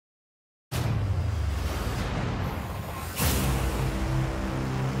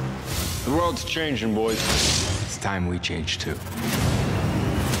The world's changing, boys. It's time we change, too.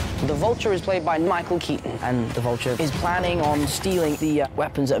 The Vulture is played by Michael Keaton, and the Vulture is planning on stealing the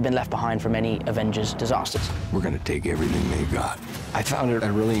weapons that have been left behind from any Avengers disasters. We're gonna take everything they got. I found it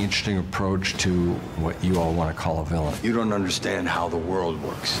a really interesting approach to what you all want to call a villain. You don't understand how the world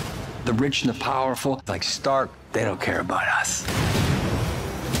works. The rich and the powerful, like Stark, they don't care about us.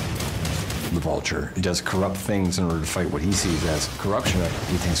 The Vulture does corrupt things in order to fight what he sees as corruption.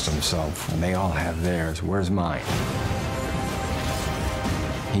 He thinks to himself, when they all have theirs, where's mine?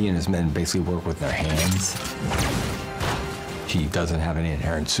 He and his men basically work with their hands. He doesn't have any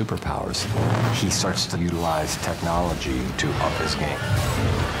inherent superpowers. He starts to utilize technology to up his game.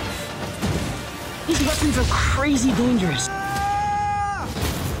 These weapons are crazy dangerous.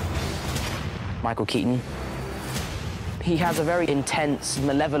 Michael Keaton, he has a very intense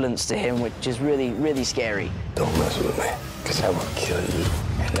malevolence to him, which is really, really scary. Don't mess with me, because I will kill you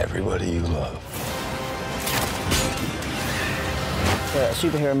and everybody you love. A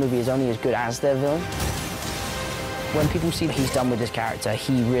superhero movie is only as good as their villain. When people see what he's done with this character,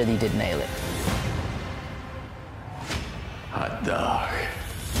 he really did nail it. Hot dog.